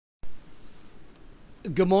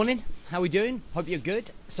Good morning. How are we doing? Hope you're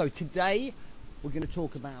good. So today we're going to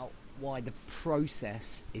talk about why the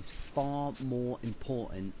process is far more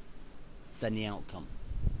important than the outcome.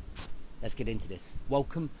 Let's get into this.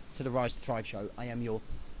 Welcome to the Rise to Thrive show. I am your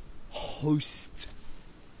host,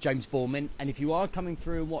 James Borman, and if you are coming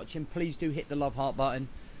through and watching, please do hit the love heart button.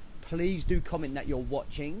 Please do comment that you're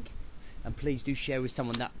watching, and please do share with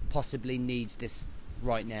someone that possibly needs this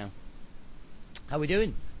right now. How are we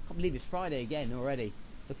doing? Can't believe it's Friday again already.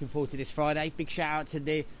 Looking forward to this Friday. Big shout out to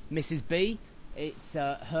the Mrs. B. It's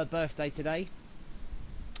her birthday today,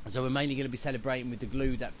 so we're mainly going to be celebrating with the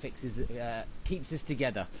glue that fixes, keeps us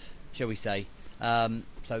together, shall we say.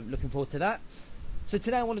 So looking forward to that. So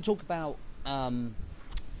today I want to talk about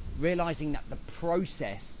realizing that the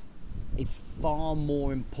process is far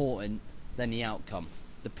more important than the outcome.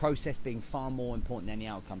 The process being far more important than the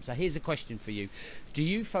outcome. So here's a question for you. Do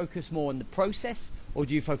you focus more on the process, or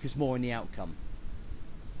do you focus more on the outcome?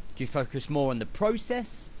 Do you focus more on the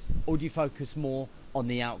process, or do you focus more on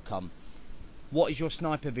the outcome? What is your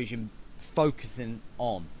sniper vision focusing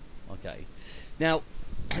on? Okay. Now,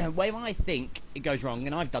 where I think it goes wrong,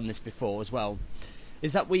 and I've done this before as well,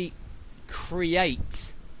 is that we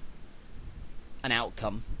create an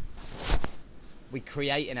outcome. We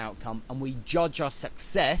create an outcome and we judge our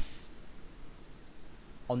success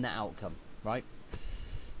on that outcome, right?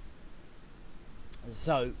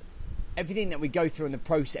 So everything that we go through in the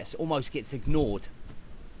process almost gets ignored.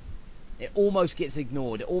 It almost gets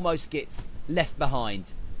ignored. It almost gets left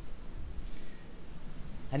behind.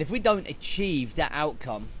 And if we don't achieve that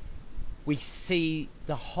outcome, we see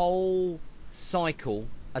the whole cycle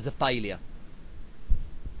as a failure.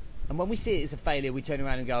 And when we see it as a failure, we turn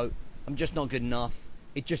around and go, I'm just not good enough.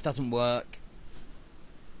 It just doesn't work.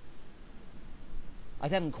 I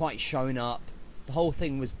haven't quite shown up. The whole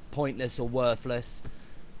thing was pointless or worthless.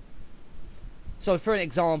 So for an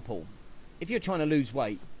example, if you're trying to lose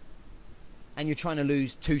weight and you're trying to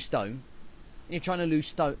lose 2 stone, and you're trying to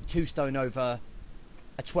lose 2 stone over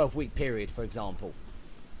a 12-week period, for example,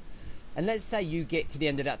 and let's say you get to the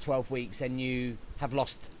end of that 12 weeks and you have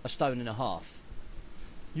lost 1.5 stones,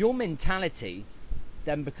 your mentality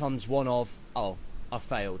then becomes one of, oh, I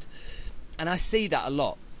failed. And I see that a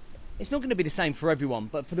lot. It's not going to be the same for everyone,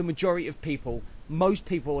 but for the majority of people, most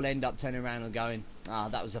people will end up turning around and going,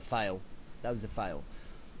 that was a fail. That was a fail.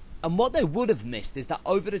 And what they would have missed is that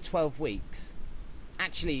over the 12 weeks,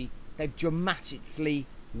 actually, they've dramatically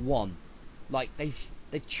won. Like,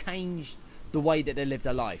 they've changed the way that they live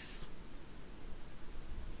their life.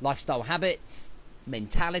 Lifestyle habits,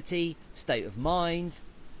 mentality, state of mind,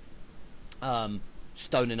 1.5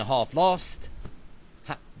 stones lost,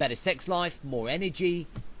 better sex life, more energy,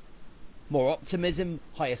 more optimism,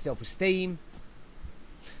 higher self-esteem.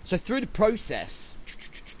 So through the process,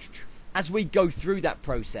 as we go through that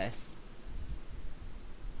process,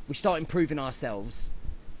 we start improving ourselves,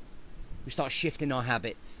 we start shifting our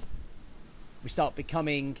habits, we start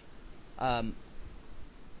becoming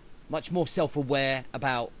much more self-aware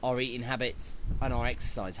about our eating habits and our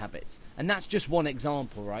exercise habits. And that's just one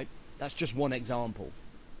example, right? That's just one example.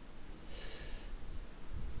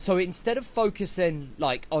 So instead of focusing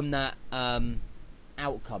like on that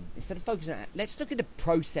outcome, instead of focusing on that, let's look at the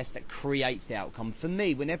process that creates the outcome. For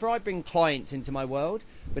me, whenever I bring clients into my world,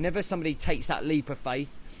 whenever somebody takes that leap of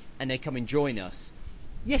faith and they come and join us,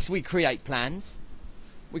 yes, we create plans,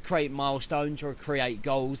 we create milestones or create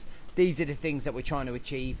goals. These are the things that we're trying to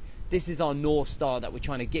achieve. This is our North Star that we're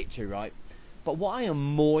trying to get to, right? But what I am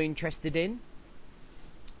more interested in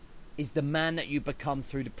is the man that you become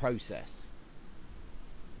through the process.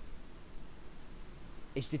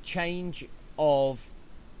 It's the change of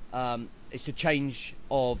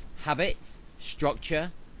habits,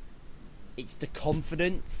 structure. It's the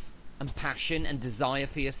confidence and passion and desire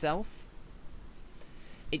for yourself.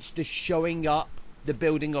 It's the showing up, the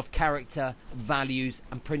building of character, values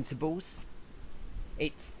and principles.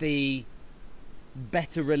 It's the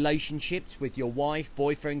better relationships with your wife,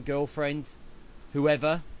 boyfriend, girlfriend,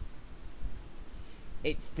 whoever.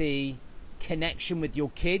 It's the connection with your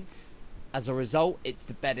kids. As a result, it's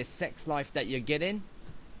the better sex life that you're getting.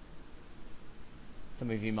 Some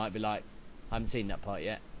of you might be like, I haven't seen that part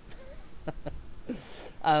yet.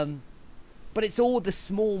 But it's all the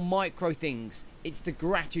small micro things. It's the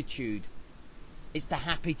gratitude. It's the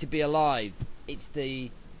happy to be alive. It's the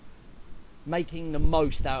making the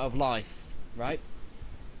most out of life, right?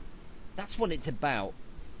 That's what it's about.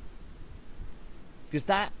 Because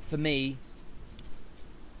that, for me,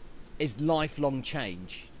 is lifelong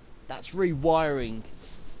change. That's rewiring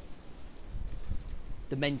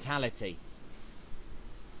the mentality.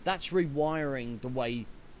 That's rewiring the way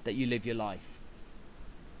that you live your life.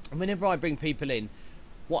 And whenever I bring people in,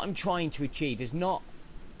 what I'm trying to achieve is not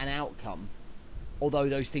an outcome, although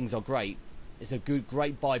those things are great. It's a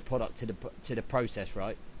great byproduct to the process,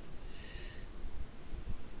 right?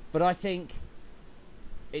 But I think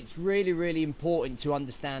it's really, really important to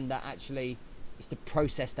understand that actually it's the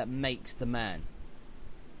process that makes the man.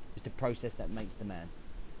 It's the process that makes the man.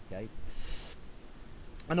 Okay?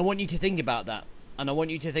 And I want you to think about that. And I want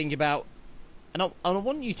you to think about, and I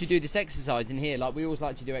want you to do this exercise in here, like we always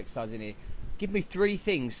like to do exercise in here. Give me 3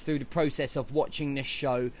 things through the process of watching this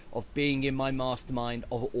show, of being in my mastermind,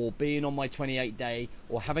 or being on my 28-day,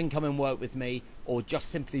 or having come and work with me, or just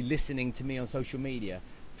simply listening to me on social media.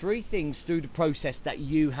 3 things through the process that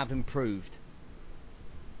you have improved.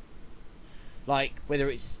 Like whether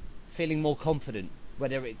it's feeling more confident,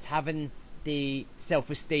 whether it's having the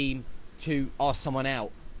self-esteem to ask someone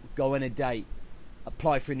out, go on a date,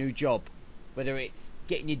 apply for a new job, whether it's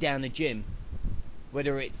getting you down the gym,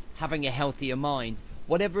 whether it's having a healthier mind,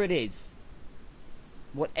 whatever it is,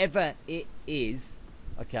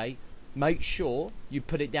 okay, make sure you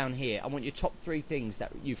put it down here. I want your top 3 things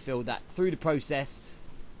that you feel that through the process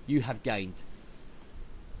you have gained.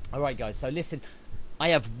 Alright guys, so listen, I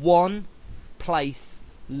have 1 place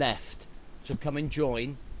left to come and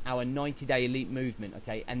join our 90-day elite movement,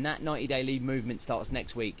 okay? And that 90-day elite movement starts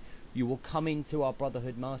next week. You will come into our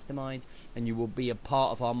brotherhood mastermind and you will be a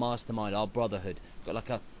part of our mastermind, our brotherhood. Got like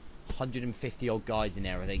 150 odd guys in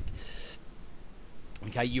there, I think.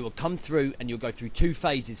 Okay, you will come through and you'll go through 2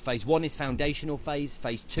 phases. Phase 1 is foundational phase.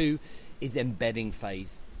 Phase 2 is embedding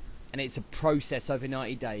phase. And it's a process over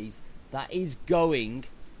 90 days that is going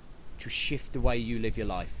to shift the way you live your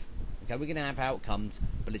life. Okay, we're going to have outcomes,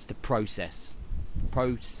 but it's the process.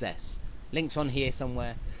 Process. Links on here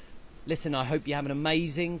somewhere. Listen, I hope you have an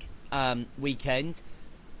amazing weekend.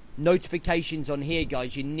 Notifications on here,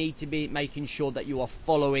 guys. You need to be making sure that you are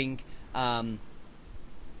following the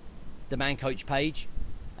Man Coach page,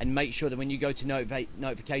 and make sure that when you go to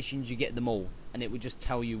notifications, you get them all, and it will just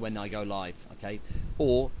tell you when I go live. Okay,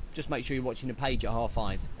 or just make sure you're watching the page at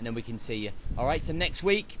 5:30, and then we can see you. All right. So next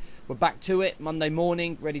week we're back to it. Monday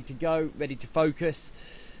morning, ready to go, ready to focus,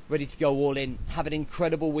 ready to go all in. Have an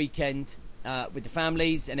incredible weekend with the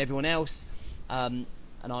families and everyone else, and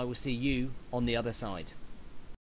I will see you on the other side.